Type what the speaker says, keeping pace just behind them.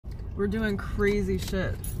we're doing crazy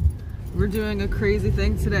shit. We're doing a crazy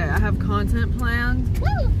thing today. I have content planned.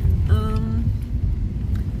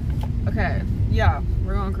 Okay, yeah,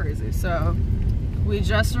 we're going crazy. So we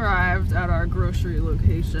just arrived at our grocery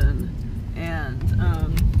location, and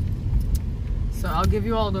so I'll give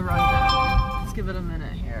you all the rundown. Let's give it a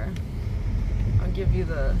minute here. I'll give you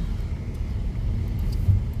the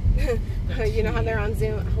you know how they're on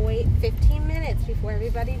Zoom? Wait 15 minutes before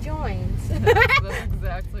everybody joins. that's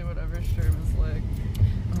exactly what every stream is like.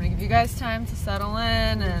 I'm gonna give you guys time to settle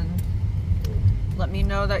in and let me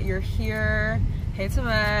know that you're here. Hey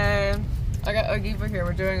Tamay. I got Oogie here.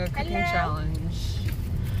 We're doing a cooking challenge.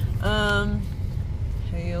 Hell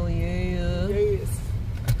yeah. Yes.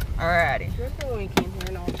 Alrighty. Remember when we came here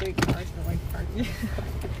and all three cars were like parked? Yeah.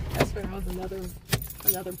 That's where I was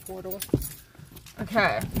another portal.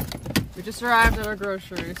 Okay. We just arrived at our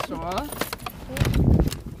grocery store.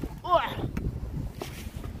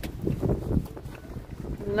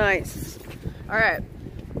 Nice. Alright.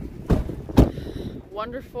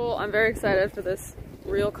 Wonderful. I'm very excited for this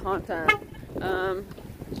real content.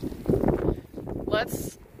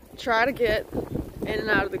 Let's try to get in and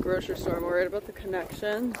out of the grocery store. I'm worried about the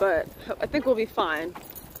connection, but I think we'll be fine.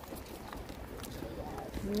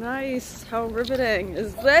 Nice. How riveting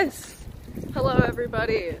is this? Hello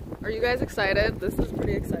everybody. Are you guys excited? This is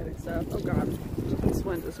pretty exciting stuff. Oh god. This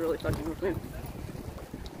wind is really fucking with me.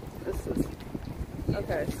 This is...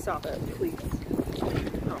 Okay, stop it, please.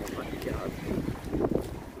 Oh my god.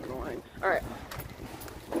 Annoying. Alright.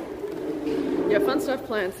 Yeah, fun stuff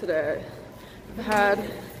planned today. Have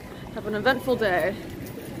an eventful day.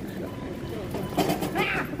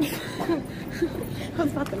 I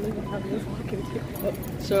was about to leave how he was walking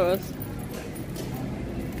too. Show us.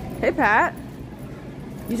 Hey Pat.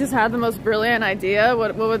 You just had the most brilliant idea.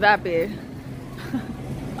 What would that be?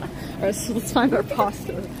 Alright, so let's find our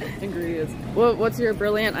pasta ingredients. What's your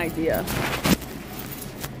brilliant idea?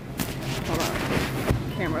 Hold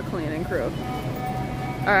on. Camera cleaning crew.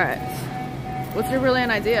 Alright. What's your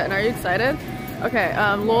brilliant idea? And are you excited? Okay,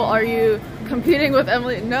 Lowell, are you competing with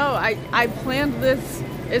Emily? No, I planned this.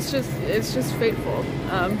 It's just fateful.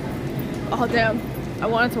 Oh damn. I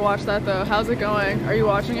wanted to watch that though. How's it going? Are you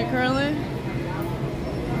watching it currently?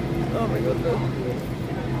 Oh my goodness.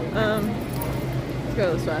 Let's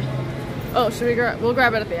go this way. Oh, should we grab? We'll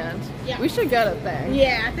grab it at the end. Yeah. We should get a thing.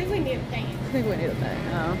 Yeah, I think we need a thing. I think we need a thing.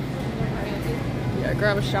 Yeah,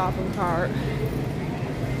 grab a shopping cart.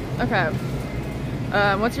 Okay.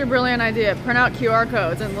 What's your brilliant idea? Print out QR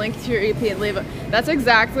codes and link to your EP and leave it. That's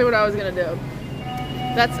exactly what I was gonna do.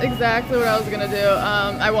 That's exactly what I was gonna do.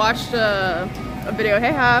 I watched a video.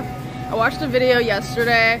 Hey, Half. I watched a video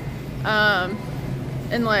yesterday,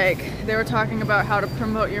 and like they were talking about how to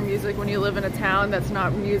promote your music when you live in a town that's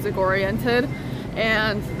not music oriented,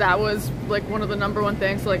 and that was like one of the #1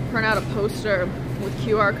 things. So, like, print out a poster with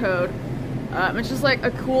QR code. It's just like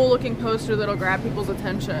a cool looking poster that'll grab people's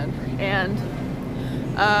attention, and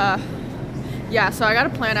yeah, so I gotta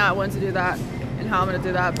plan out when to do that and how I'm gonna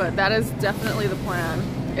do that, but that is definitely the plan.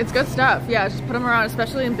 It's good stuff. Yeah, just put them around,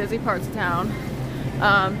 especially in busy parts of town.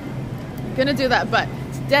 Gonna do that, but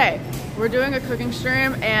today we're doing a cooking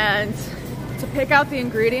stream, and to pick out the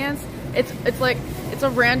ingredients, it's a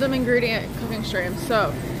random ingredient cooking stream.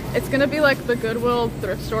 So it's gonna be like the Goodwill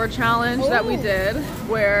thrift store challenge that we did,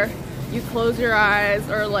 where you close your eyes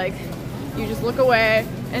or like you just look away,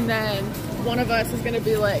 and then one of us is gonna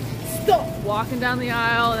be like, stop, walking down the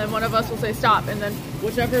aisle, and then one of us will say stop, and then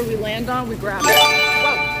whichever we land on, we grab it.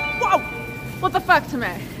 Whoa! Whoa! What the fuck,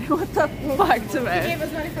 Tamay? What the fuck, Tamay? He gave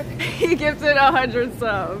us money for He gifted 100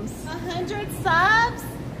 subs. 100 subs?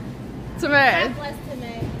 Tamay. God bless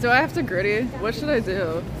Tamay. Do I have to gritty? What should I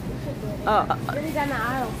do? Gritty down the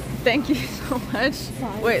aisle. Thank you so much.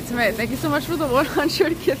 Wait, Tamay, thank you so much for the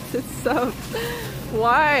 100 gifted subs.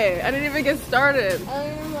 Why? I didn't even get started.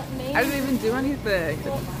 Maybe. I didn't even do anything.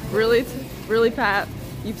 Really, Pat?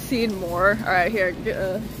 You've seen more. All right, here.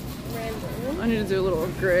 I need to do a little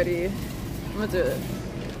gritty. I'm gonna do it.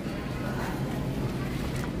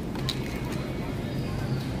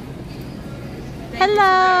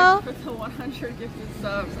 Hello. For the 100 gifted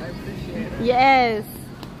subs, I appreciate it. Yes.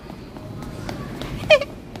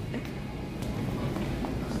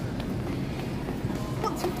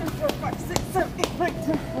 1, 2, 3, 4, 5, 6, 7, 8, 9,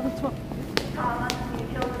 10, 11, 12.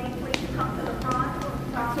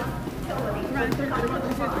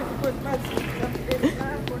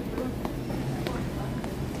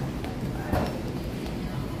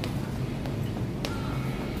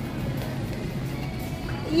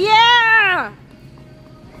 Yeah!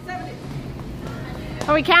 70.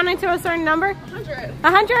 Are we counting to a certain number? 100.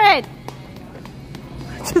 100!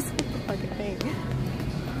 Just think?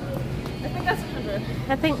 I think that's 100.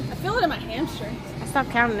 I feel it in my hamstrings. I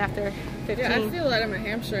stopped counting after 15. Yeah, I feel that in my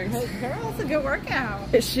hamstrings. Girl, that's a good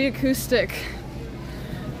workout. Is she acoustic?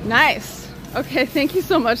 Nice. Okay, thank you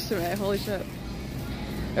so much today. Holy shit.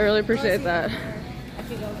 I really appreciate that.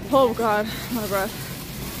 Oh God, my breath.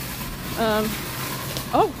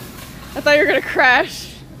 Oh, I thought you were gonna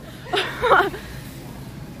crash.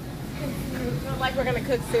 Like we're gonna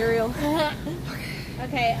cook cereal.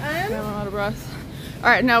 Okay, I'm out of breath. All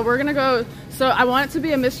right, now we're gonna go. So I want it to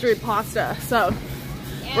be a mystery pasta. So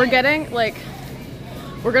we're getting like,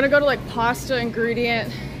 we're gonna go to like pasta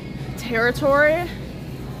ingredient territory.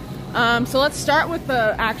 So let's start with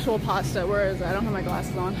the actual pasta. Where is it? I don't have my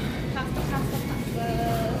glasses on. Pasta.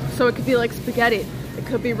 So it could be like spaghetti. It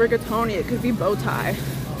could be rigatoni. It could be bow tie.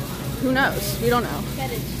 Who knows? We don't know.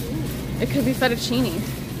 Fettuccine. It could be fettuccine.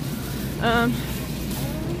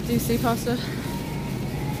 Do you see pasta?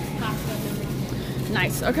 Pasta.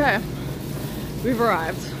 Nice. Okay. We've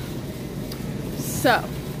arrived. So.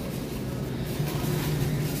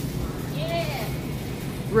 Yeah.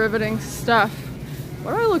 Riveting stuff.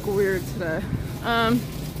 Why do I look weird today?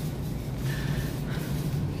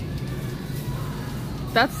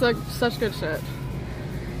 That's like such good shit.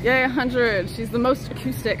 Yay, 100. She's the most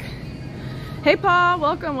acoustic. Hey, Pa.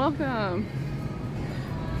 Welcome, welcome.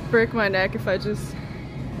 Break my neck if I just...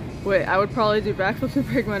 Wait, I would probably do backflips and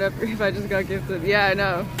break my neck if I just got gifted. Yeah, I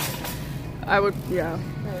know. I would, yeah.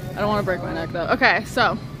 I don't want to break my neck though. Okay,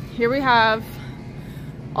 so here we have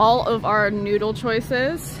all of our noodle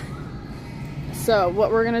choices. So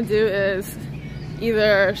what we're gonna do is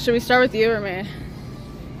either, should we start with you or me?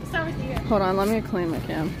 Let's start with you. Hold on, let me clean my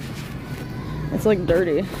cam. It's like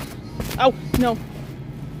dirty. Oh, no.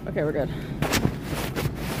 Okay, we're good.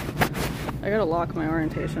 I gotta lock my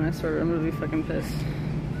orientation, I swear I'm gonna be fucking pissed.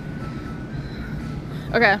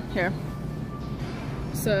 Okay, here.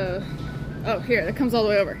 So, oh, here, it comes all the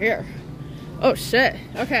way over here. Oh shit,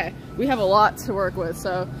 okay. We have a lot to work with,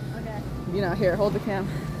 so, Okay. you know, here, hold the cam.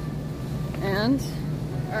 And,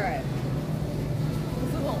 all right. This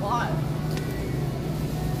is a lot.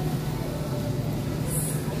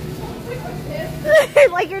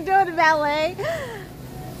 Like you're doing a ballet.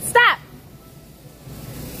 Stop.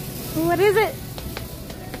 What is it?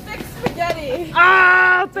 Thick spaghetti.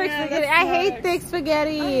 Oh, thick Yeah, spaghetti. that I hate sucks. thick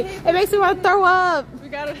spaghetti. hate It makes me want to throw up. We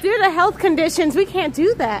gotta. Due to health conditions, we can't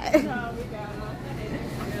do that. No, we gotta. I hate thick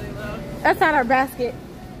spaghetti though. That's not our basket.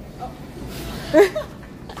 Oh.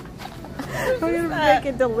 We're gonna that?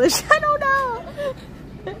 make it delicious. I don't know.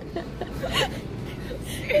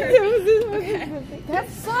 Okay. That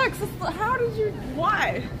sucks. How did you?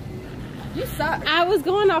 Why? You suck. I was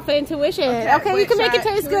going off of intuition. Okay, wait, you can make it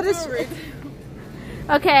should I- taste should we good do as. a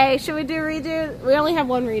redo? Okay, should we do a redo? We only have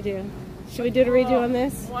one redo. Should we do the redo on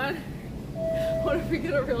this? One. What if we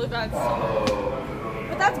get a really bad scene?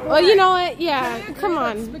 But that's boring. Well, you know what? Yeah, Can we agree come that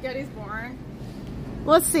on. Spaghetti's boring.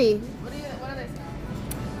 Let's see. What are they saying?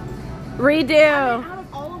 Redo. I mean, out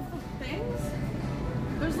of all of the things,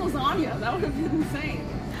 there's lasagna. That would have been insane.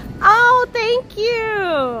 Oh, thank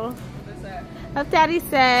you. What is that? If Daddy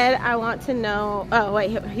said, I want to know. Oh,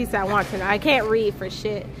 wait, he said, I want to know. I can't read for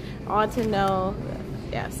shit. I want to know.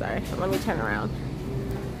 Yeah, sorry. Let me turn around.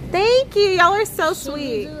 Thank you. Y'all are so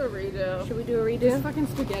sweet. Should we do a redo? Should we do a It's redo? fucking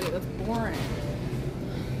spaghetti. That's boring.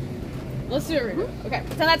 Let's do a redo. Okay,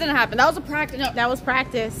 pretend that didn't happen. That was a practice. No, That was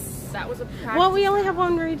practice. that was a practice. Well, we only have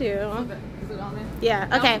one redo. Is it on me? Yeah,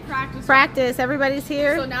 That okay. was a practice. Practice. Everybody's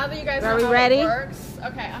here. So now that you guys Are know we how ready? it works,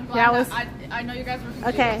 okay, I'm glad That that was- I know you guys were confused.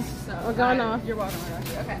 Okay, So we're going off. You're welcome.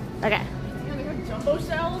 Okay. Okay. Yeah, they have jumbo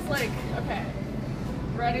shells. Like, okay.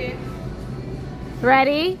 Ready?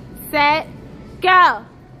 Ready, set, go.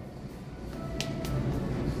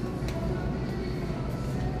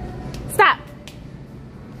 Stop.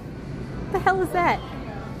 What the hell is that?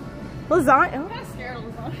 Lasagna? I'm kind of scared of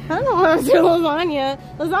lasagna. I don't want to do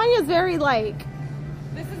lasagna. Lasagna is very like,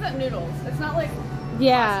 This isn't noodles. It's not like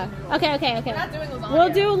yeah. pasta Okay, noodles. We're not doing lasagna.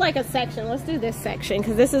 We'll do like a section. Let's do this section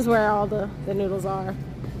because this is where all the noodles are.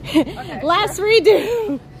 Last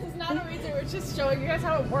redo. It's not a redo. We're just showing you guys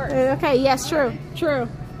how it works. Okay, yes, true. True. Okay,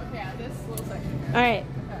 yeah, this little section here. All right.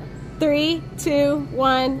 Okay. 3, 2,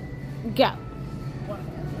 1, go. One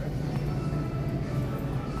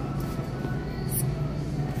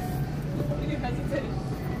answer. You hesitate.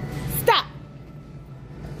 Stop.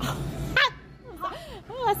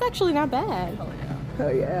 Oh, that's actually not bad. Oh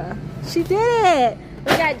yeah. She did it.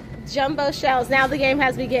 We got jumbo shells. Now the game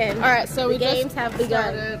has begun. All right, so The we games just have begun.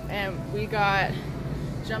 started, and we got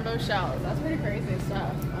jumbo shells. That's pretty crazy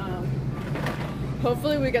stuff.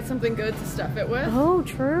 Hopefully we get something good to stuff it with. Oh,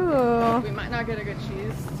 true. We might not get a good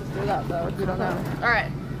cheese to do that though. We don't know. All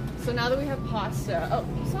right. So now that we have pasta, oh,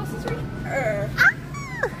 sauce is right here.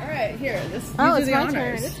 All right, here. This. Oh, these it's are my the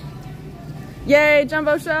honors. turn. Yay,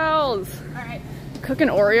 jumbo shells! All right. Cook an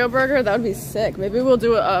Oreo burger? That would be sick. Maybe we'll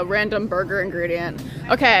do a random burger ingredient.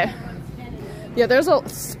 Okay. Yeah, there's a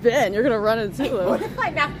spin. You're gonna run into them. What if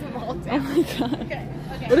I knock them all down? Oh my god. Okay.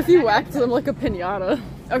 What if you whacked them like a piñata?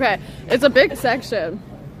 Okay, it's a big section.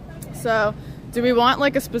 So, do we want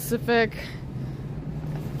like a specific...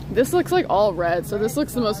 This looks like all red, so this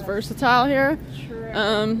looks the most versatile here. True.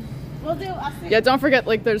 We'll do, yeah, don't forget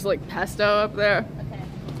like there's like pesto up there. Okay.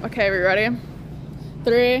 Okay, we ready?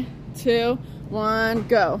 3, 2, 1,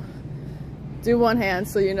 go. Do one hand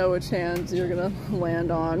so you know which hand you're gonna land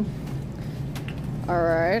on. All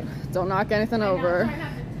right, don't knock anything over.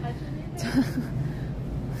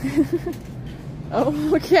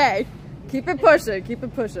 Oh, okay. Keep it pushing, keep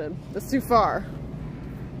it pushing. That's too far.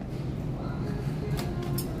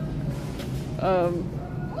 Oh.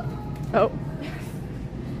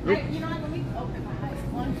 You know what, let me open my eyes.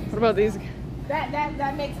 What about these?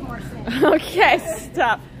 That makes more sense. Okay,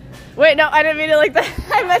 stop. Wait, no, I didn't mean it like that.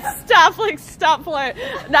 I meant stop, like stop playing.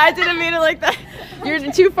 No, I didn't mean it like that.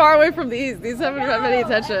 You're too far away from these. These haven't got any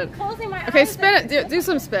attention. Okay, spin it. Do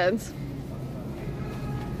some spins.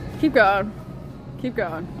 Keep going. Keep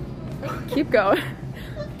going. Keep going.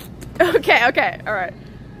 Okay, okay, all right.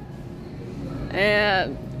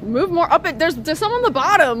 And move more up. There's some on the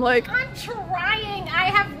bottom. Like I'm trying. I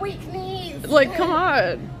have weak knees. Like, come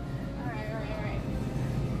on.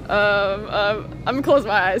 All right. I'm gonna close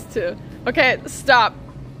my eyes too. Okay, stop.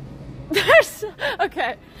 There's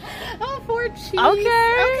okay. Oh, 4 cheese. Okay.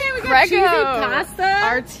 Okay, we got cheesy pasta.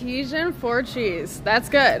 Artesian 4 cheese. That's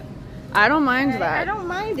good. I don't mind that. I don't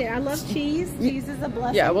mind it. I love cheese. Cheese is a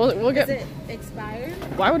blessing. Yeah, we'll get. Is it expired?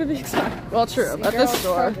 Why would it be expired? Well, true. At this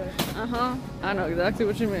store. I know exactly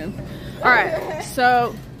what you mean. All right.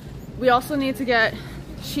 So we also need to get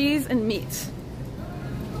cheese and meat.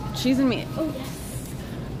 Cheese and meat. Oh yes.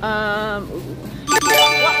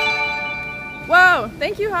 Whoa!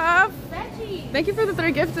 Thank you, Huff. Veggies. Thank you for the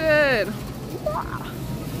 3 gifted.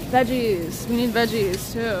 Veggies. We need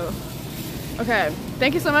veggies too. Okay.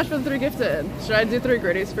 Thank you so much for the 3 gifted. Should I do 3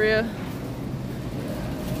 gritties for you?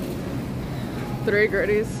 3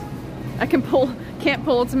 gritties. I can't pull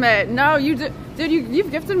a tomato. No, you do, dude.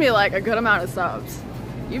 You've gifted me like a good amount of subs.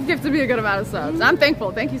 You've gifted me a good amount of subs. I'm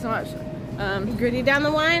thankful. Thank you so much. Gritty down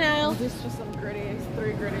the wine aisle. Just some gritties.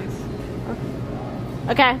 3 gritties.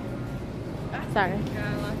 Okay. Sorry.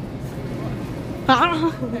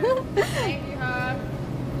 Thank you, Huff.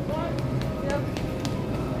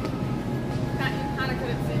 You kind of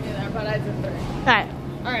couldn't see me there, but I did 3. Okay.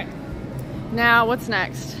 All right. Now, what's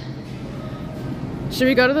next? Should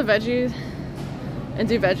we go to the veggies and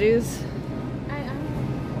do veggies?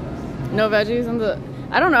 No veggies on the.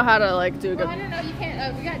 I don't know how to like do. Well, I don't know. You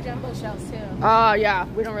can't. We got jumbo shells too. Oh yeah,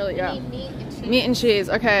 we don't really. Yeah. We need meat and cheese. Meat and cheese.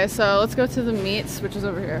 Okay, so let's go to the meats, which is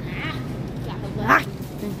over here.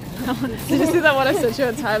 Did you see that one I sent you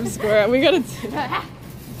at Times Square? We gotta do that.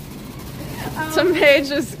 Some page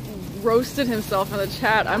just roasted himself in the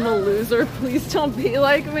chat. I'm a loser. Please don't be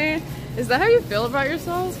like me. Is that how you feel about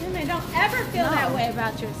yourself? Women, don't ever feel that way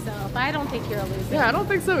about yourself. I don't think you're a loser. Yeah, I don't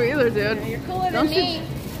think so either, dude. You're cooler than me.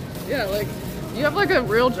 Yeah, like, you have like a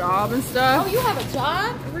real job and stuff. Oh, you have a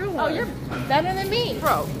job? A real one. Oh, you're better than me.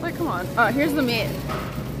 Bro, like, come on. Here's the meat.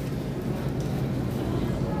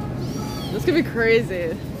 This could be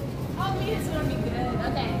crazy. Oh, meat is gonna be good.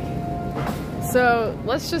 Okay. So,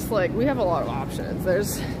 let's just like, we have a lot of options.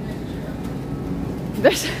 There's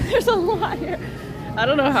a lot here. I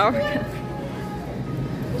don't know how we're gonna...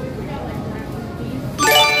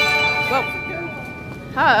 Whoa.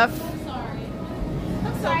 Huff.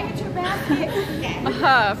 I'm sorry, I hit your basket.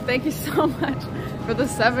 Huff, thank you so much for the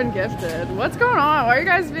 7 gifted. What's going on? Why are you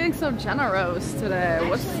guys being so generous today? I'm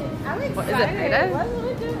What is excited. it, payday? What do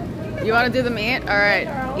we do? You want to do the meat? All right.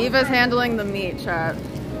 Eva's handling the meat, chat.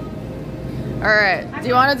 All right. Do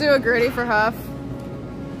you want to do a gritty for Huff?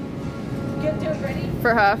 Do a gritty?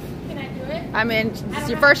 For Huff. Can I do it? I mean, it's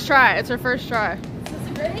your first try. It's her first try. Is this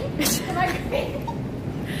a gritty? Am I gritty?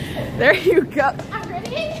 There you go. I'm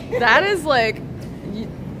gritty? That is like,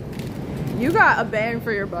 you got a bang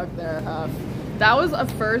for your buck there, Huff. That was a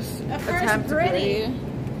first attempt gritty.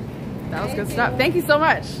 That was good stuff. Thank you so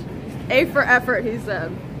much. A for effort, he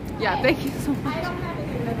said. Yeah, thank you so much. I don't have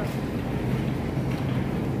any liver.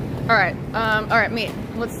 All right, meat.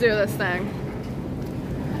 Let's do this thing.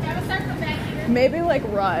 Okay, I'm gonna start from back here. Maybe like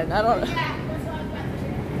run. I don't know. Yeah, that's what I was about to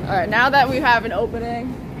do. All right, now that we have an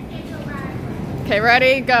opening. I can't go back. Okay,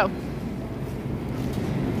 ready? Go.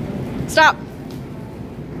 Stop.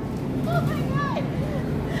 Oh my god!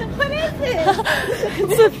 What is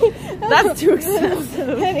it? That's too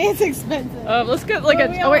expensive. It is expensive. Let's get like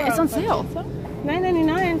a. Oh wait, it's on sale.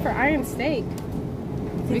 $9.99 for iron steak.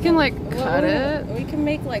 We can like cut it. We can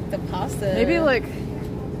make like the pasta. Maybe like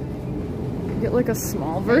get like a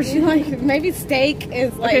small version. Maybe steak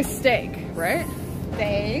is like Okay, steak, right?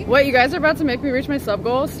 steak. Wait, you guys are about to make me reach my sub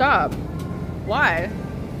goal? Stop. Why?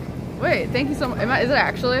 Wait, thank you so much. Is it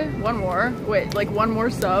actually? One more? Wait, like one more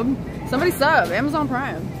sub? Somebody sub, Amazon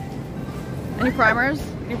Prime. Any primers?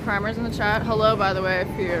 Any primers in the chat? Hello, by the way,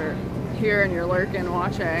 if you're here and you're lurking,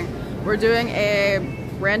 watching. We're doing a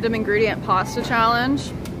random ingredient pasta challenge.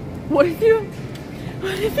 What if you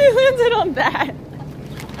landed on that?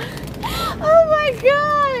 Oh my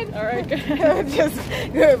god! All right, good. Just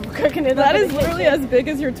cooking it up. That is literally as big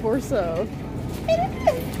as your torso.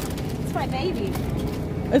 It's my baby.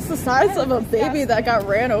 It's the size of a baby that got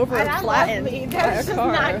ran over and flattened by That's a just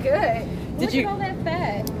car. not good. Look you- at all that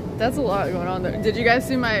fat. That's a lot going on there. Did you guys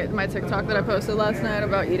see my TikTok that I posted last night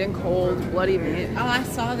about eating cold, bloody meat? Oh, I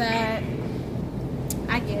saw that.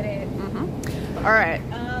 I get it. All right.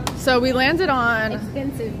 So we landed on.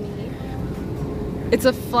 Expensive meat. It's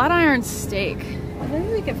a flat iron steak. Maybe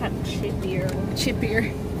we can find chippier.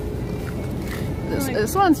 Chippier.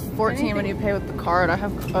 This one's 14 when you pay with the card. I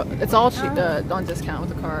have. It's all cheap on discount with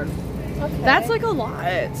the card. Okay. That's like a lot.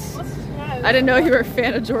 I didn't know you were a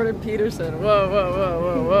fan of Jordan Peterson. Whoa, whoa, whoa,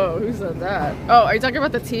 whoa, whoa. Who said that? Oh, are you talking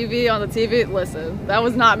about the TV on the TV? Listen, that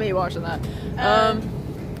was not me watching that.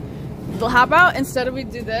 Well, how about instead of we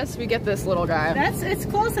do this, we get this little guy. It's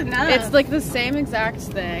close enough. It's like the same exact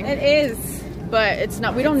thing. It is. But it's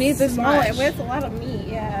not. We don't need this much. With a lot of meat,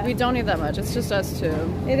 yeah. We don't need that much. It's just us two.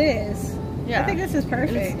 It is. Yeah. I think this is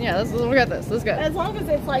perfect. Yeah, we'll get this. This is good. As long as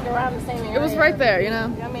it's like around the same area. It was right there, you know.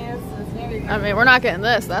 I mean, it's very good. I mean, we're not getting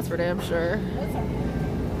this. That's for damn sure.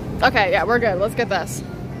 Okay, yeah, we're good. Let's get this.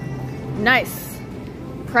 Nice.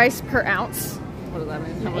 Price per ounce. What does that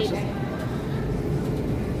mean? How much is it?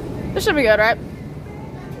 This should be good, right?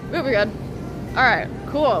 We'll be good. All right,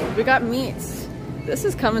 cool. We got meats. This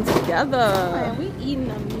is coming together. Man, we eating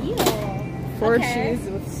a meal. 4 cheese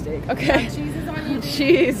with steak. Okay. Cheese is on you.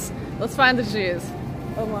 Cheese. Let's find the cheese.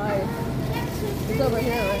 Oh my. It's over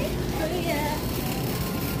here, right? Oh, yeah.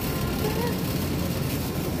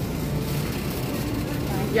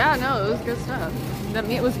 Yeah, no, it was good stuff. That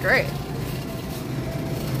meat was great.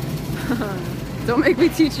 Don't make me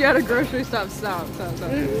teach you how to grocery shop. Stop.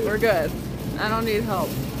 We're good. I don't need help.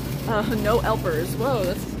 No helpers. Whoa,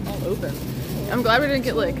 that's all open. I'm glad we didn't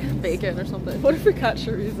get like bacon or something. What if we got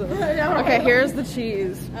chorizo? Okay, here's the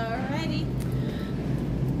cheese. Alrighty.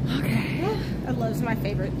 Okay. I love my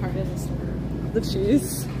favorite part of the store. The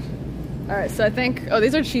cheese. All right, so I think, oh,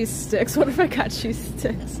 these are cheese sticks. What if I got cheese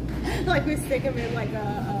sticks? Like we stick them in like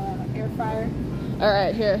a air fryer. All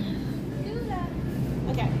right, here. Do that.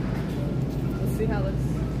 Okay. Let's see how this.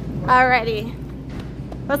 Alrighty.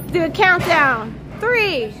 Let's do a countdown.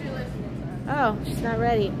 3. Oh, she's not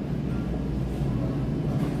ready.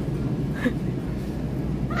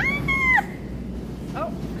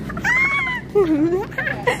 Oh.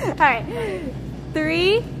 Alright.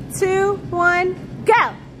 3, 2, 1,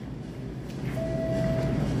 go!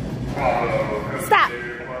 Stop!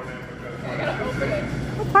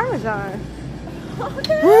 Oh, Parmesan.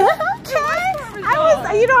 Okay.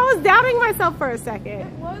 I was doubting myself for a second.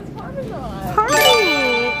 What is Parmesan?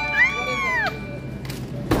 Party!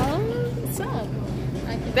 What's up?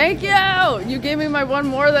 Thank you! You gave me my one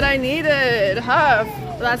more that I needed. Huff.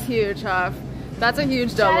 That's huge, Huff. That's a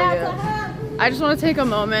huge W. I just want to take a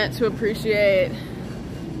moment to appreciate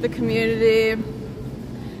the community.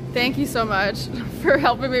 Thank you so much for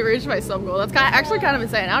helping me reach my sub goal. That's actually kind of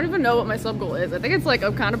insane. I don't even know what my sub goal is. I think it's like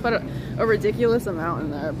I've kind of put a ridiculous amount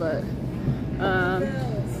in there, but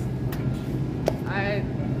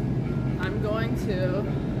I'm going to.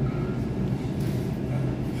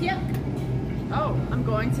 Yuck. Oh, I'm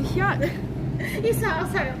going to yuck. You saw I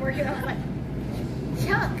started working, I was like,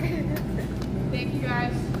 yuck. Thank you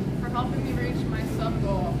guys for helping me reach my sub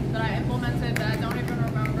goal that I implemented that I don't even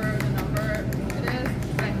remember the number it is,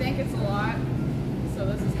 but I think it's a lot, so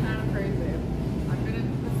this is kind of crazy. I'm going to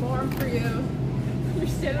perform for you. You're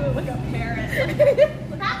standing there like a parrot.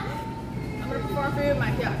 I'm going to perform for you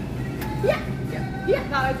my yuck. Yeah. Yeah. Yeah.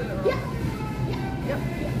 No, I did it wrong. Yeah. Yep.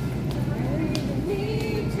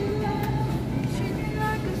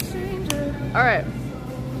 All right.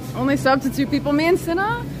 Only sub to 2 people. Me and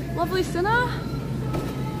Cinna. Lovely Cinna.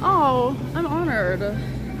 Oh, I'm honored.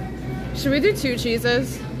 Should we do 2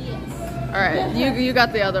 cheeses? Yes. All right. You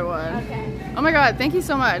got the other one. Okay. Oh my god, thank you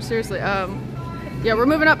so much. Seriously. Yeah, we're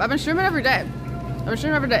moving up. I've been streaming every day.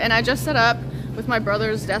 And I just set up with my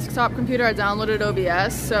brother's desktop computer. I downloaded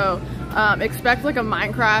OBS, so expect like a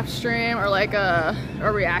Minecraft stream or like a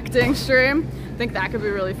reacting stream. I think that could be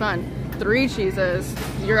really fun. 3 cheeses.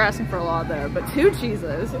 You're asking for a lot there, but 2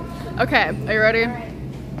 cheeses. Okay, are you ready?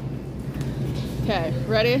 Okay,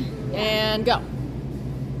 ready? And go.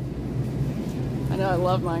 I know, I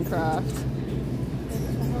love Minecraft.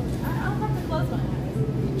 I'll have to close my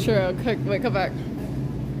eyes. True. Wait, come back.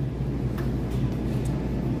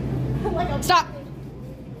 Like Stop!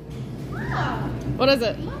 What is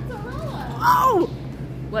it? Mozzarella. Oh!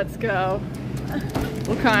 Let's go.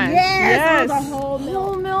 What kind? Yes! Oh, the whole milk.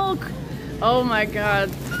 Whole milk. Oh my god.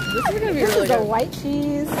 This is gonna be This really is good. a white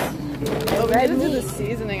cheese. Oh, we need to do the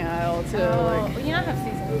seasoning aisle too. Oh, Like, you don't have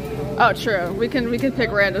seasoning. oh, true. We can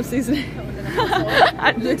pick random seasoning.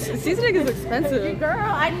 Seasoning is expensive. Girl,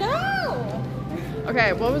 I know.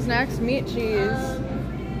 Okay, what was next? Meat, cheese.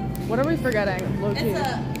 What are we forgetting? Low key. It's a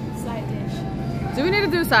side dish. Do we need to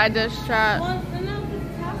do side dish, chat? Well, no,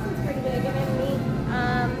 this house is pretty big, and then meat.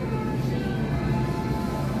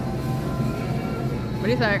 What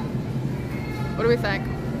do you think? What do we think?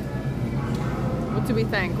 What do we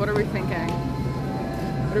think? What are we thinking?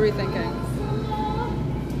 What are we thinking?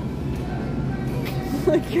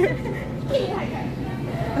 Okay.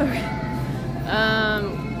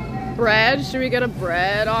 Bread. Should we get a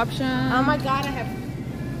bread option? Oh my god, I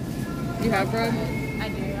have. You have bread? I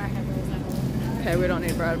do. I have those at home. Okay, we don't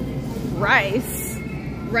need bread. Rice.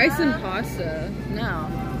 Rice and pasta. No.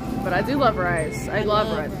 But I do love rice. I love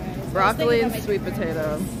rice. Broccoli and sweet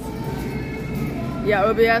potato. Yeah,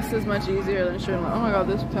 OBS is much easier than shooting. Oh my god,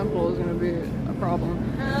 this pimple is gonna be a problem.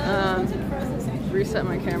 Reset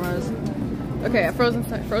my cameras. Okay, a frozen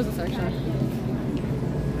section.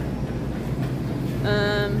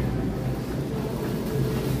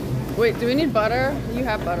 Wait, do we need butter? You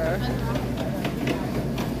have butter.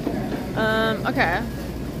 Okay.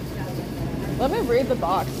 Let me read the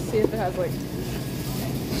box, see if it has like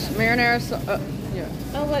marinara yeah.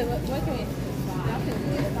 Oh wait, what can we?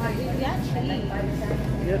 Yeah, cheese.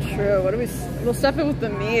 Yeah, true. What do we'll stuff it with the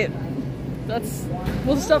meat.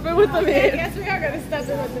 We'll stuff it with the meat. I guess we are gonna stuff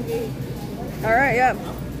it with the meat. All right, yeah. I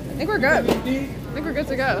think we're good. I think we're good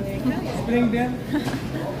to go. Spring Dan?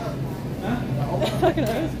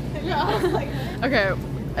 Okay,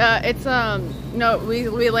 it's no,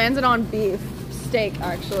 we landed on beef steak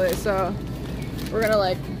actually, so we're gonna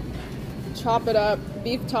like chop it up,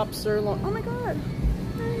 beef top sirloin. Oh my god!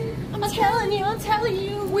 I'm telling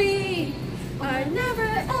you, we are never,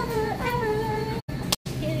 ever, ever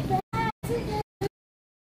getting back together.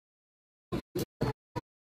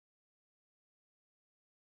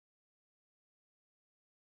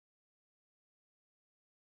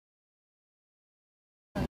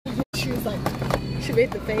 She was like, she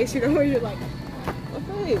made the face, you know, where you're like, What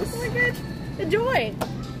face? oh my god, enjoy.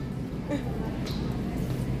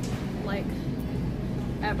 Like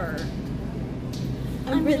ever.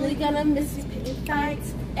 I'm really gonna miss you picking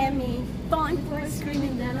fights and me falling for it,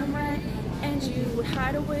 screaming that I'm right. And you would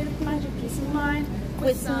hide away to find your peace of mind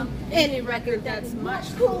with some indie record that's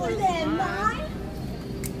much cooler than mine.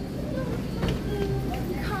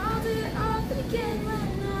 Called it off again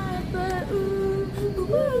last night, but ooh, ooh,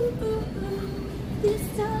 ooh, ooh, ooh, this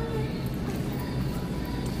time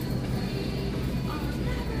I'll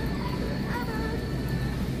never, ever,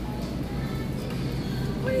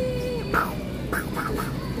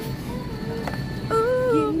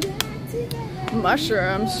 ever.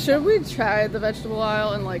 Mushrooms. Should we try the vegetable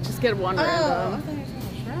aisle and like just get one random?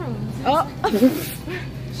 Oh.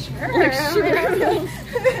 Sure. Like sure.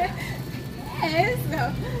 Yes.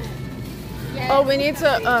 No. Yes. Oh, we need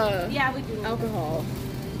to Yeah, we do. alcohol.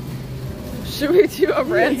 Should we do a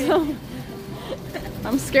random?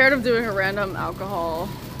 I'm scared of doing a random alcohol.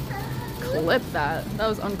 Clip that. That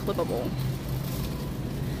was unclippable.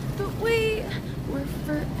 But we were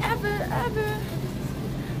forever, ever.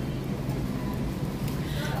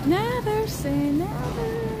 Never say never.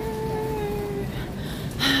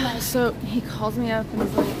 So he calls me up and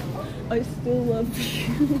he's like, I still love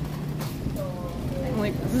you. I'm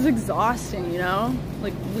like, this is exhausting, you know?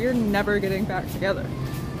 Like, we're never getting back together.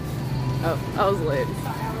 Oh, I was late.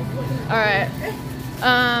 Alright.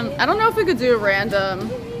 I don't know if we could do a random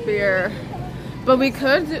beer, but we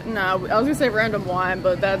could do, no, I was gonna say random wine,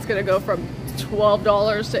 but that's gonna go from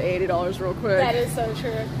 $12 to $80 real quick. That is so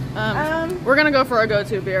true. We're gonna go for our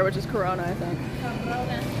go-to beer, which is Corona, I think.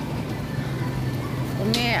 Well,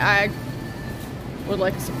 me, I would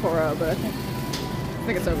like a Sapporo, but I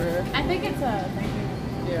think it's over here. I think it's a.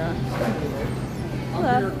 Yeah.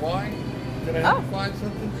 Beer and wine? Can I help you find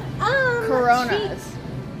something? Coronas.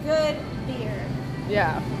 Cheap, good beer.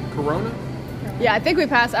 Yeah. Corona? Yeah, I think we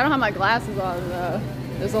passed. I don't have my glasses on though.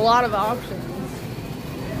 There's a lot of options.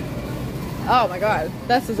 Oh my god,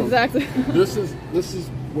 this is exactly. This is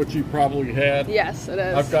what you probably had. Yes, it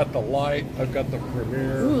is. I've got the light. I've got the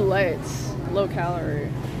Premier. Ooh, lights, low calorie.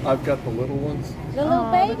 I've got the little ones. The little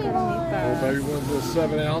baby they're one. underneath The baby ones, the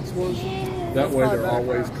 7-ounce ones. Yes. That way probably they're better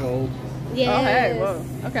always for us. cold. Yes. Oh hey,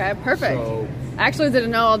 whoa. Okay, perfect. So I actually didn't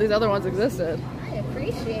know all these other ones existed. I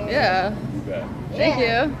appreciate it. Yeah. you bet. Thank you.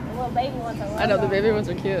 The little baby ones are I know the baby ones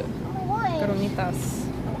are cute. Oh my gosh. Coronitas.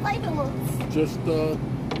 I like the ones. Just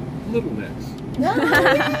little necks. No.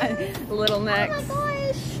 Little Oh necks. my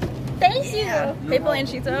gosh. Thank you. Maple and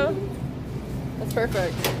Cheeto. That's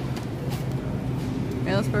perfect.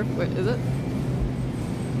 Yeah, that's perfect. Wait, is it?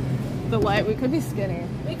 The light, we could be skinny.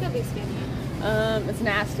 We could be skinny. It's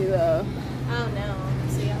nasty though. Oh no.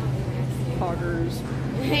 See, I don't be nasty. Poggers.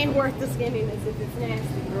 It ain't worth the skinniness if it's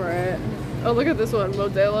nasty. Right. Oh, look at this one.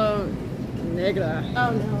 Modelo Negra.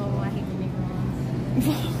 Oh no, I hate the nigger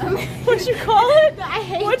ones. What'd you call it? I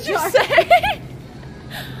hate What'd you dark- say?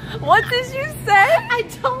 What did you say? I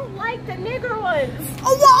don't like the nigger ones.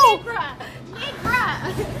 Oh, whoa! Nigra.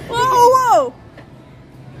 Nigra. Whoa, whoa!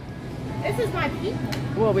 This is my people.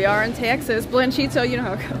 Well, we are in Texas. Blanchito, you know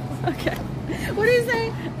how it goes. Okay. What do you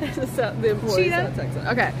say? The employees Cheetah? out of Texas.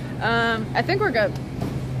 Okay. I think we're good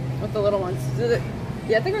with the little ones.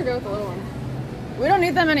 Yeah, I think we're good with the little ones. We don't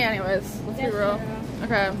need that many anyways. Let's be That's real. true.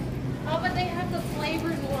 Okay. Oh, but they have the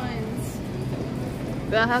flavored ones.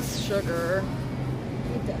 That has sugar.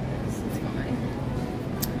 It does. It's fine.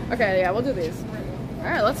 Okay, yeah, we'll do these.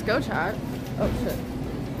 Alright, let's go, chat. Oh, shit.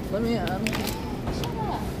 Let me, Shut up.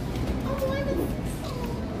 Oh, I was...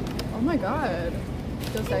 oh my god.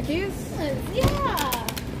 Dos Equis? Yeah.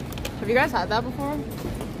 Have you guys had that before?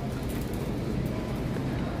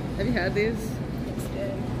 Have you had these? It's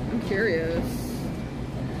good. I'm curious.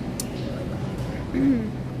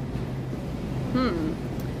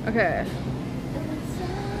 Okay.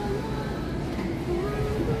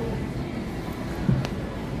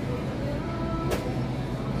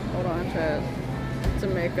 Hold on, chat. To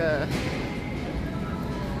make a...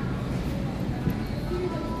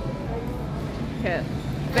 Okay.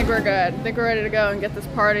 I think we're good. I think we're ready to go and get this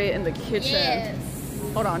party in the kitchen. Yes.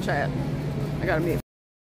 Hold on, chat. I gotta mute.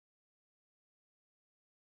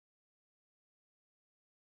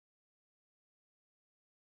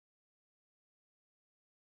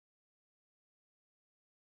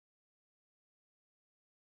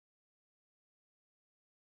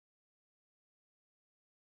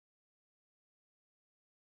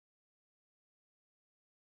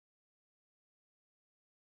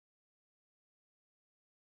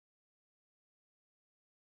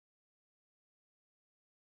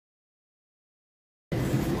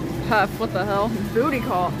 Huff, what the hell? Booty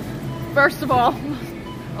call. First of all,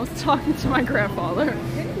 I was talking to my grandfather.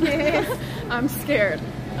 I'm scared.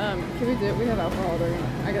 Can we do it? We have alcohol there.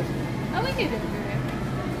 I guess. Oh, we can do it.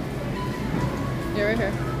 Yeah, right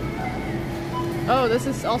here. Oh, this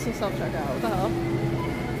is also self-checkout. What the hell?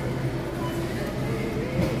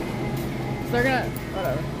 So they're gonna,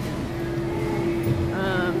 whatever.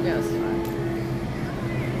 Yeah, it's fine.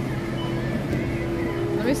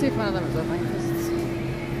 Let me see if one of them is open. 'Cause it's...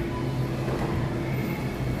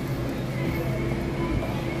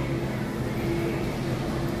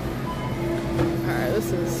 Alright,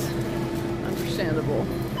 this is understandable.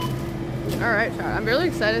 Alright, chat. I'm really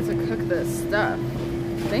excited to cook this stuff.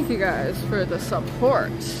 Thank you guys for the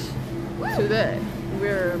support today.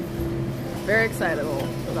 We're very excited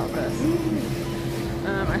about this.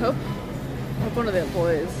 I hope one of the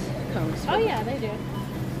employees comes. Oh, yeah, they do.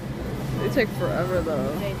 They take forever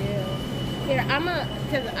though. They do. Here, I'm a,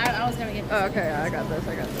 because I was going to get this. Oh, okay, I got this.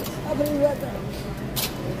 I'll be right back.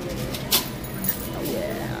 Oh,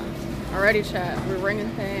 yeah. Alrighty, chat. We're ringing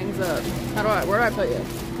things up. Where do I put you?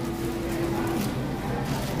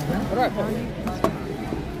 Where do I put you?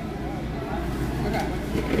 Okay.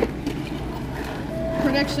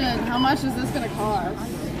 Prediction, how much is this gonna cost?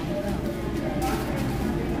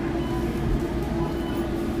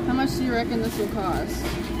 How much do you reckon this will cost?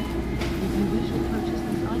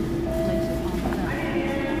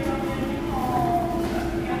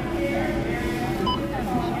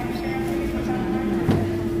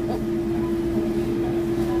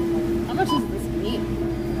 How much is this meat?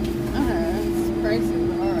 Okay, it's pricey,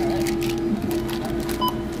 alright.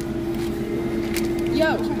 Yo,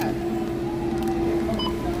 chat.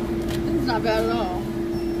 This is not bad at all.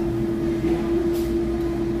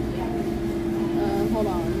 Hold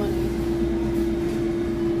on, money.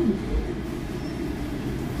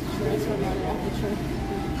 Transfer money.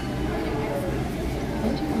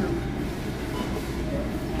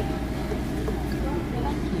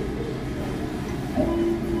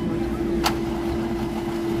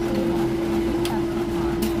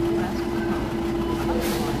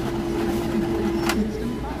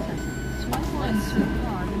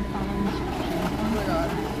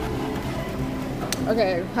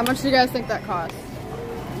 Okay, how much do you guys think that costs?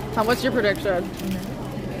 What's your prediction?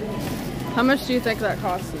 How much do you think that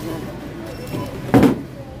costs?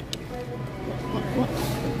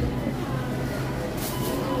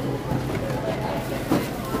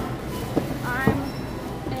 I'm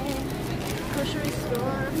a grocery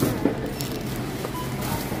store.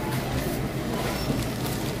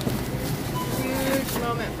 Huge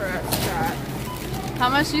moment for us, chat. How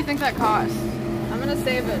much do you think that costs? I'm gonna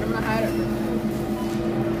save it. I'm gonna hide it for you.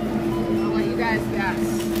 I'll let you guys guess.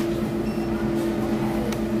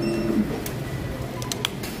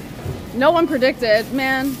 No one predicted.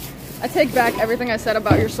 Man, I take back everything I said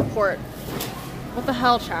about your support. What the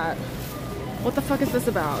hell, chat? What the fuck is this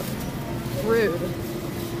about? Rude.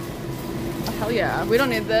 Oh, hell yeah. We don't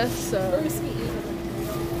need this, so.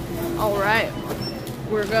 Alright.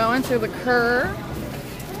 We're going to the curve.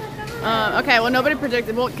 Okay, well, nobody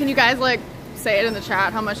predicted. Well, can you guys, like, say it in the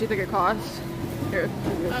chat how much you think it costs? Here.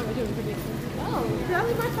 Oh, we're doing predictions. Oh, can I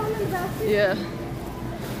leave my phone in the basket? Yeah.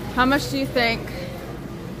 How much do you think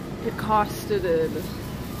it costed?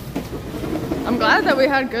 I'm glad that we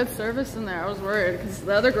had good service in there. I was worried because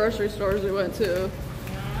the other grocery stores we went to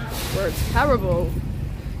were terrible.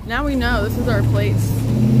 Now we know this is our place.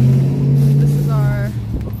 This is our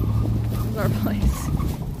place.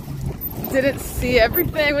 Didn't see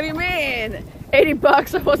everything. What do you mean? 80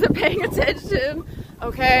 bucks. I wasn't paying attention.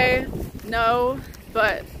 Okay. No,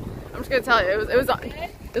 but I'm just gonna tell you, it was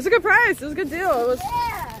a good price. It was a good deal. It was.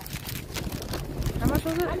 How much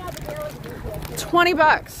was it? 20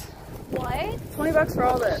 bucks. What? 20 bucks for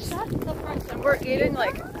all this. Shut the front door. And we're eating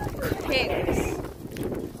like kings.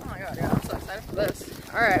 Oh my god, yeah, I'm so excited for this.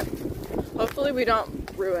 Alright. Hopefully we don't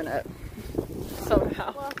ruin it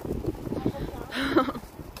somehow.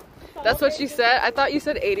 That's what she said? I thought you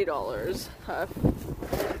said $80.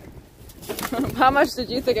 How much did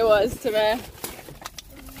you think it was today?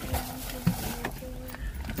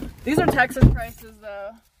 These are Texas prices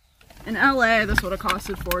though. In LA, this would have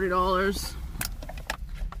costed $40.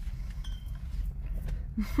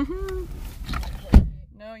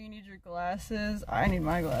 No, you need your glasses. I need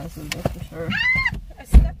my glasses, that's for sure. I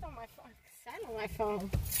stepped on my phone. Sat on my phone.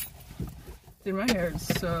 Dude, my hair is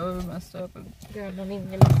so messed up. Girl, don't even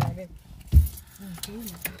get me started.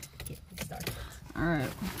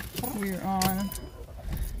 Alright, we're on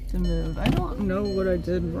to move. I don't know what I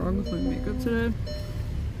did wrong with my makeup today,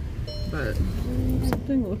 but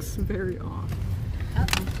something looks very off.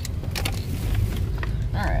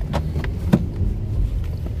 Alright.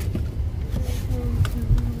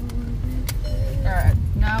 Alright,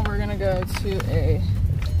 now we're gonna go to a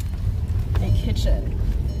kitchen.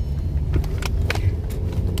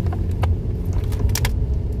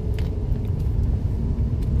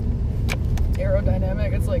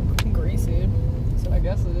 Aerodynamic, it's like greasy, so I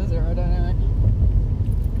guess it is aerodynamic.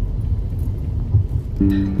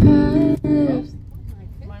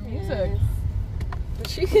 My music.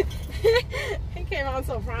 He came on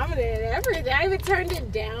so prominent and everything. I even turned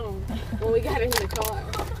it down when we got in the car.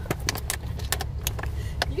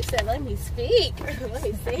 You said, let me speak. Let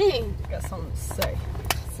me sing. Got something to say.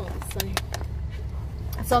 Something to say.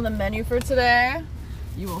 It's on the menu for today.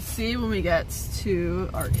 You will see when we get to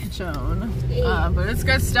our kitchen. But it's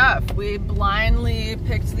good stuff. We blindly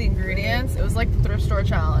picked the ingredients. It was like the thrift store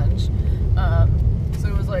challenge. So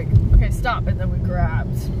it was like, okay, stop, and then we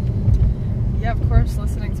grabbed. Yeah, of course,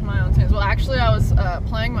 listening to my own tunes. Well, actually, I was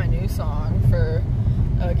playing my new song for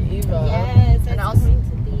Eva. Yes, it's going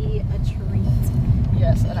to be a treat.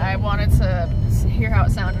 Yes, and I wanted to hear how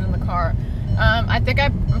it sounded in the car. I think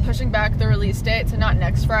I'm pushing back the release date to not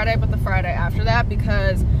next Friday, but the Friday after that,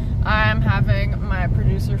 because I'm having my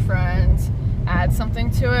producer friends add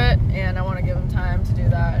something to it, and I want to give them time to do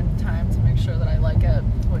that and time to make sure that I like it,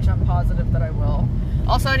 which I'm positive that I will.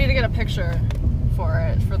 Also, I need to get a picture for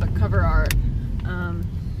it, for the cover art.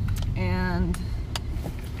 And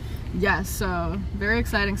yes, so very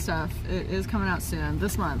exciting stuff. It is coming out soon,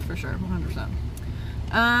 this month for sure, 100%.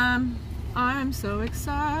 I'm so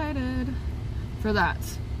excited for that.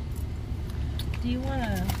 Do you want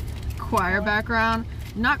to choir background?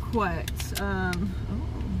 Not quite. Oh,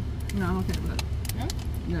 no, okay, but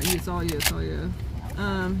no, it's all you. It's all you.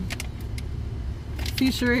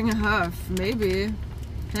 Featuring Huff, maybe.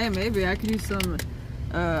 Hey, maybe I could use some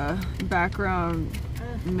background,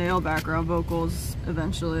 male background vocals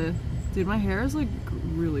eventually. Dude, my hair is like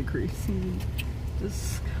really greasy.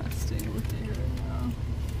 Disgusting looking right now.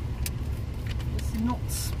 Was not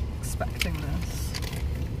expecting this.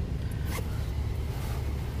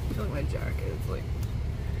 I feel like my jacket is like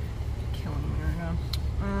killing me right now.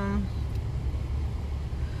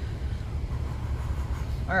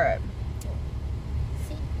 Alright.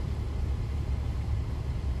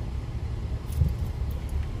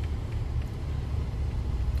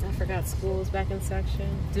 that school's back in section.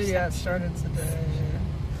 Dude, yeah, it started today.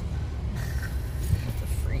 It's a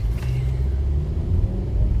freak.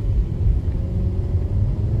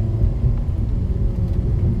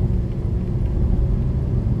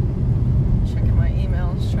 Checking my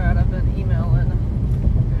emails, Chad. I've been emailing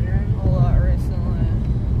a lot recently.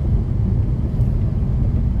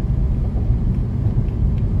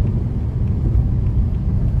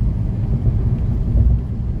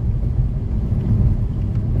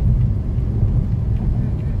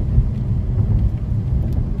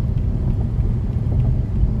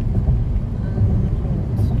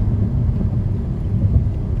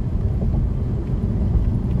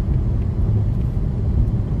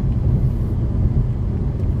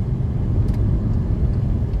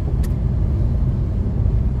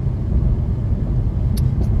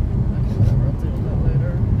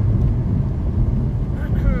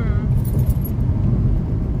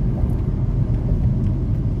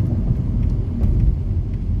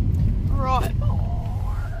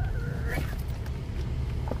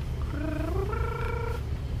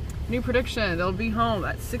 New prediction, they'll be home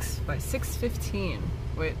at 6:15.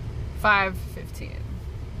 Wait, 5:15.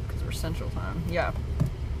 Because we're Central Time. Yeah.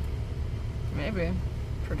 Maybe.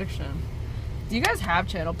 Prediction. Do you guys have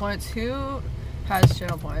channel points? Who has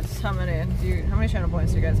channel points? How many? How many channel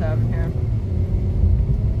points do you guys have in here?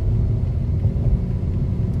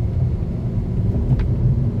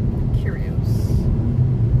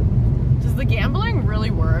 Does the gambling really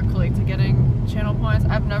work, like, to getting channel points?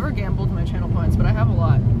 I've never gambled my channel points, but I have a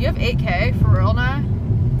lot. You have 8K for real now?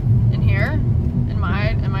 In here? In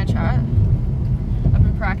my chat? I've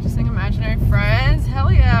been practicing Imaginary Friends?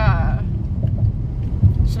 Hell yeah!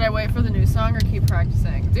 Should I wait for the new song or keep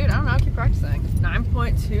practicing? Dude, I don't know, keep practicing.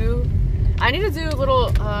 9.2. I need to do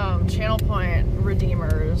little channel point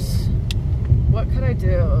redeemers. What could I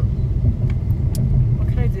do? What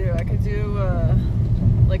could I do? I could do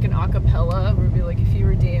like an acapella where it'd be like, if you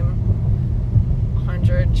redeem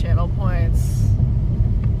 100 channel points,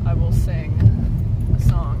 I will sing a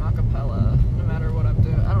song acapella no matter what I'm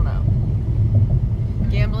doing. I don't know.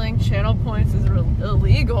 Gambling channel points is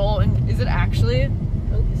illegal, and is it actually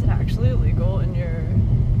illegal in your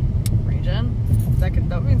region? That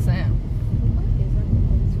would be insane.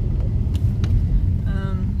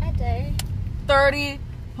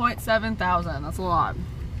 30.7 thousand. That's a lot.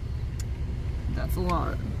 That's a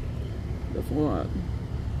lot. That's a lot.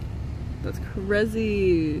 That's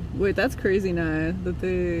crazy. Wait, that's crazy now that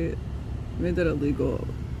they made that illegal.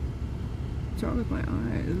 What's wrong with my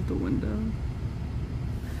eye? Is it the window?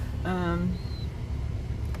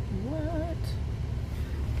 What?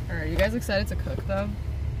 Alright, you guys excited to cook though?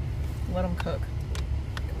 Let them cook.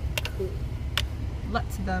 Let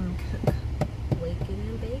them cook. Waking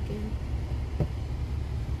and baking.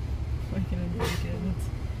 Waking and baking. It's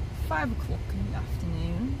 5 o'clock in the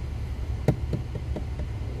afternoon.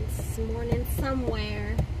 It's morning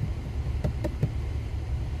somewhere.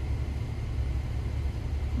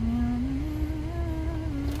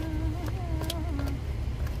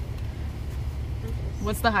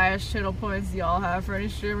 What's the highest channel points y'all have for any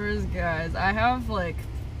streamers? Guys, I have like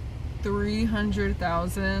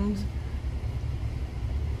 300,000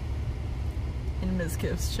 in Ms.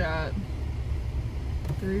 Kiff's chat.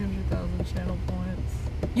 300,000 channel points.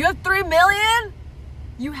 You have 3 million?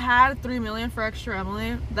 You had 3 million for Extra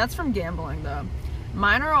Emily? That's from gambling though.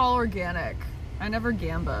 Mine are all organic. I never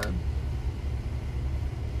gamba.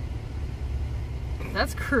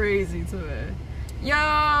 That's crazy to me.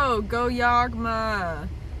 Yo, go Yagma.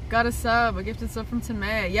 Got a sub, a gifted sub from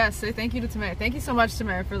Tamay. Yes, say thank you to Tamay. Thank you so much,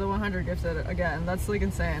 Tamay, for the 100 gifted again. That's like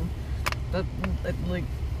insane. That, like,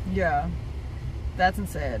 yeah. That's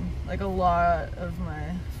insane. Like, a lot of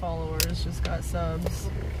my followers just got subs.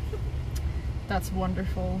 That's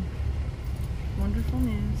wonderful. Wonderful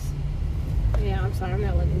news. Yeah, I'm sorry, I'm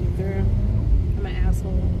not letting you through. I'm an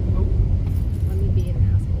asshole. Oh. Let me be an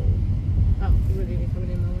asshole. Oh, you were going to be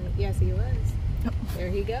coming in my way. Yes, he was. There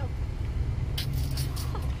you go.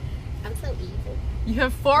 I'm so evil. You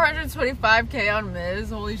have 425k on Miz.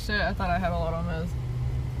 Holy shit, I thought I had a lot on Miz.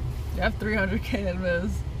 You have 300k on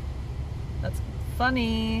Miz. That's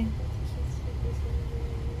funny.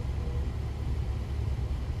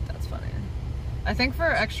 That's funny. I think for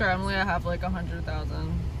Extra Emily I have like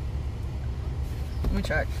 100,000. Let me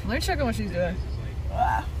check. Let me check on what she's doing.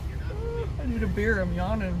 Ah, I need a beer, I'm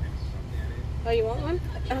yawning. Oh, you want one?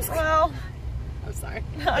 Well, I'm sorry.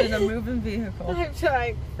 Not in a moving vehicle.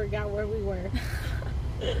 I forgot where we were.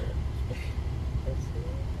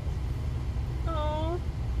 Oh,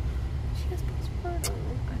 she has postpartum.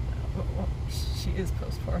 I know. Well, she is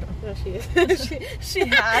postpartum. No, she is. She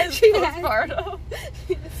has postpartum.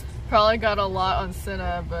 Probably got a lot on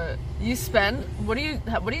Cinna, but you spend, what do you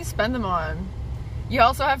spend them on? You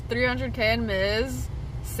also have 300K in Miz.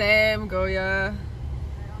 Same, Goya.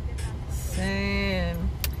 Same.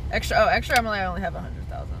 Extra Emily, I only have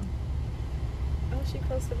 100,000. Oh, she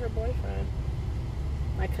posted her boyfriend.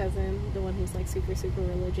 My cousin, the one who's like super, super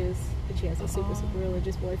religious. And she has a super, super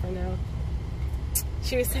religious boyfriend now.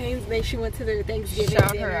 She was saying that she went to their Thanksgiving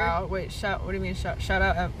Shout dinner. her out. Wait, what do you mean shout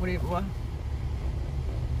out? What?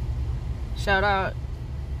 Shout out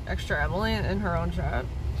Extra Emily in her own chat?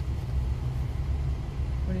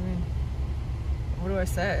 What do you mean? What do I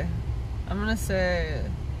say? I'm gonna say,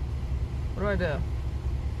 what do I do?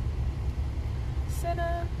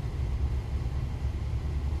 Cinna.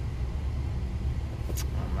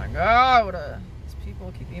 Oh my god, these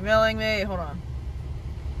people keep emailing me. Hold on.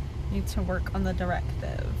 Need to work on the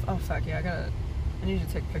directive. Oh fuck yeah, I need you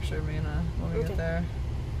to take a picture of me when we get there.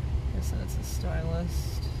 I send it to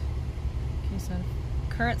stylist. Can you send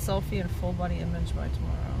current selfie and full body image by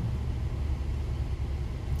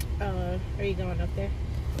tomorrow? Are you going up there?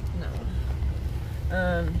 No.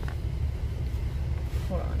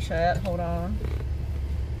 Hold on, chat. Hold on.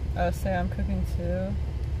 Oh, say I'm cooking too.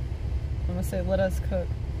 I'm gonna say let us cook.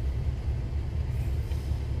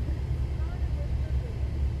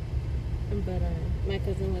 But my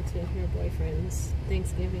cousin went to her boyfriend's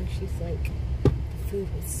Thanksgiving. She's like, the food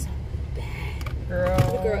was so bad.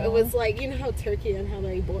 Girl, it was like, you know how turkey and how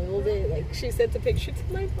they boiled it? Like, she sent the picture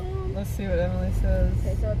to my mom. Let's see what Emily says.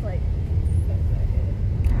 Okay, so it's like,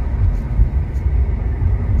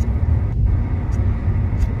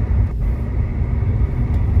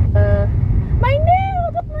 my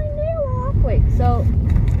nail off. Wait, so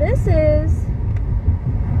this is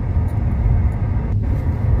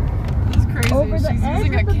Crazy. over the She's edge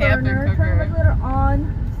using of the a camping burner. cooker. Turn the glitter on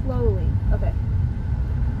slowly. Okay.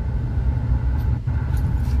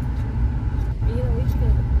 You know, we should go.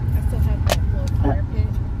 I still have that little fire pit.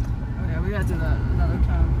 Oh yeah, we gotta do that another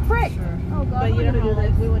time. Frick! Sure. Oh god, but you know how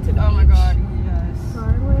like we went to the Oh beach. my god, yes.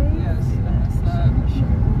 Sideways. Yes, that's that.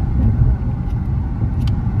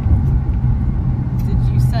 Did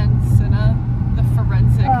you send Cinna the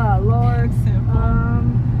forensic Oh Lord. sample?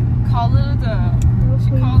 Call it a dub. She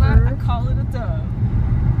called that? I call it a dub.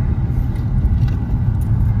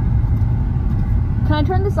 Can I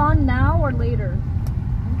turn this on now or later?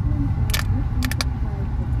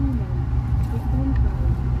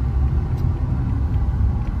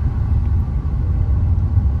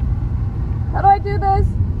 How do I do this?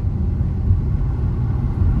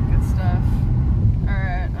 Good stuff.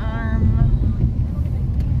 Alright,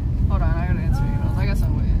 hold on, I gotta answer emails. I guess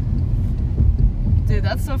I'm waiting. Dude,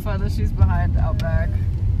 that's so fun that she's behind Outback.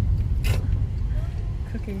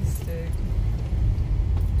 Cooking steak.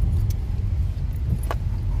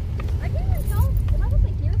 I can't even tell. Am I supposed to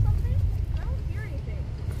hear something? I don't hear anything.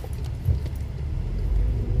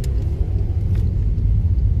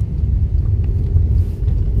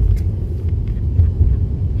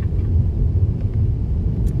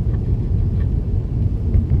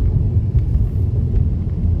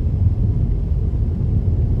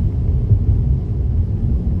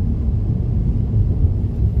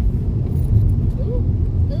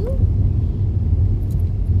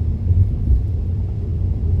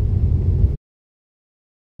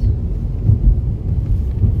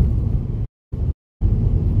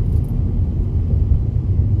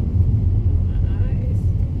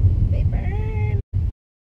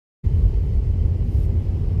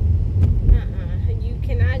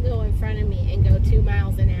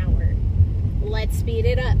 Speed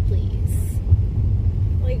it up, please.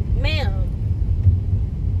 Like, ma'am.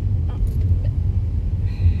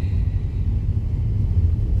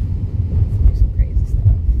 Let's do some crazy stuff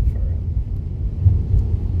for real.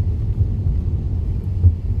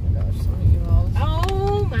 Oh my gosh, so many emails.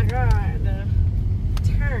 Oh my god.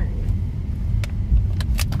 Turn.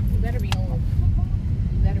 You better be on.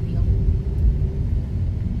 You better be on.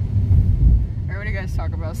 Alright, what do you guys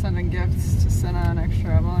talk about? Sending gifts to Cinna and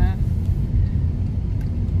Extra Emily?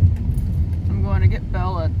 I'm going to get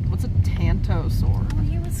Bella. What's a Tantosaur? Oh,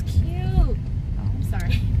 he was cute. Oh, I'm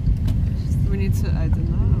sorry. We need to, I did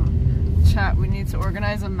not. Chat, we need to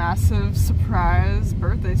organize a massive surprise,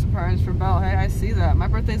 birthday surprise for Bella. Hey, I see that. My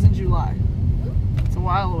birthday's in July. It's a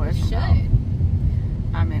while away from now.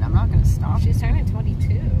 I mean, I'm not going to stop. She's turning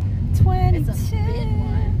 22. 22. It's a big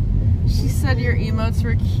one. She said your emotes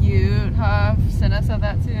were cute, huh? Cinna said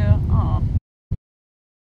that too. Aw.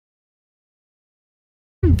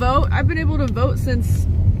 Vote. I've been able to vote since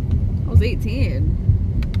I was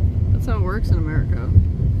 18. That's how it works in America.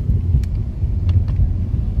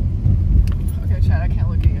 Okay, Chad, I can't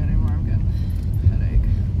look at you anymore. I'm getting a headache.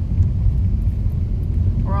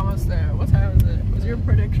 almost there. What time is it? Was your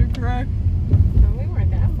prediction correct? No, we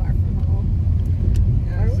weren't that far from home.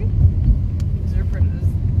 Yes. Are we? Was your prediction?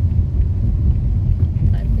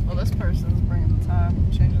 Well, this person's bringing the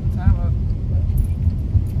time, changing the time up.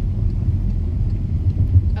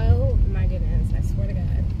 Oh my goodness, I swear to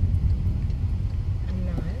God. I'm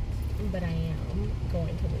not, but I am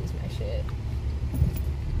going to lose my shit.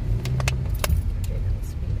 Okay, now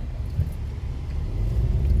speed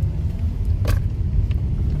up.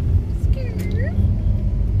 Scared.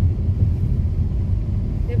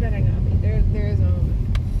 It better not be. There's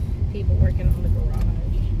people working on the garage,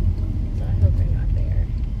 so I hope they're not there.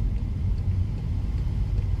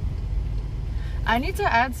 I need to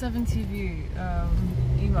add 7TV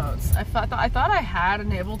emotes. I thought I had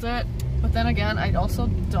enabled it, but then again, I also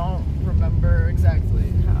don't remember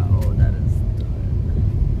exactly how that is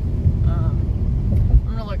done.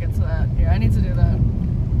 I'm gonna look into that. Yeah, I need to do that.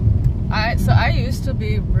 So I used to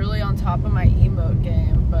be really on top of my emote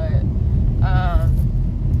game, but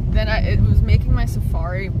then it was making my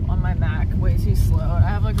Safari on my Mac way too slow, and I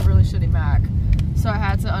have like a really shitty Mac, so I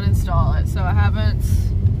had to uninstall it. So I haven't.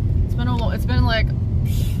 It's been like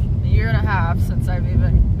a year and a half since I've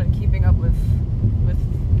even been keeping up with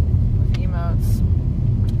emotes.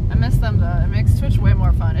 I miss them though. It makes Twitch way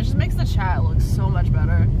more fun. It just makes the chat look so much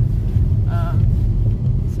better.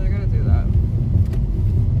 So I gotta do that.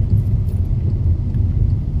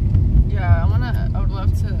 Yeah, I would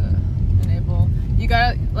love to enable. You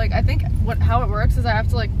gotta, like, I think how it works is I have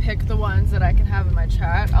to like pick the ones that I can have in my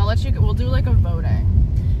chat. We'll do like a voting.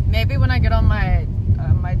 Maybe when I get on my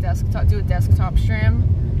desktop, do a desktop stream,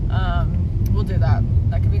 we'll do that.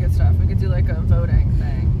 That could be good stuff. We could do like a voting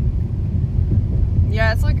thing.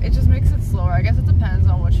 Yeah, it's like, it just makes it slower. I guess it depends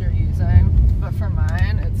on what you're using, but for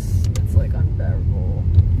mine, it's like unbearable.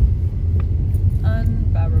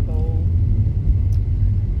 Unbearable.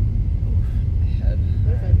 Oof, my head.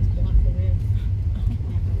 What if I just block them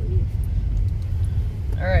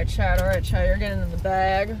in? Alright, chat, you're getting in the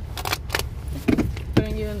bag.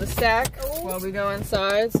 Putting you in the sack while we go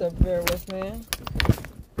inside, so bear with me.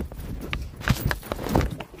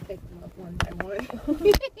 Pick them up one by one.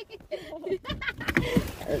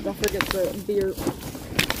 Alright, don't forget the beer.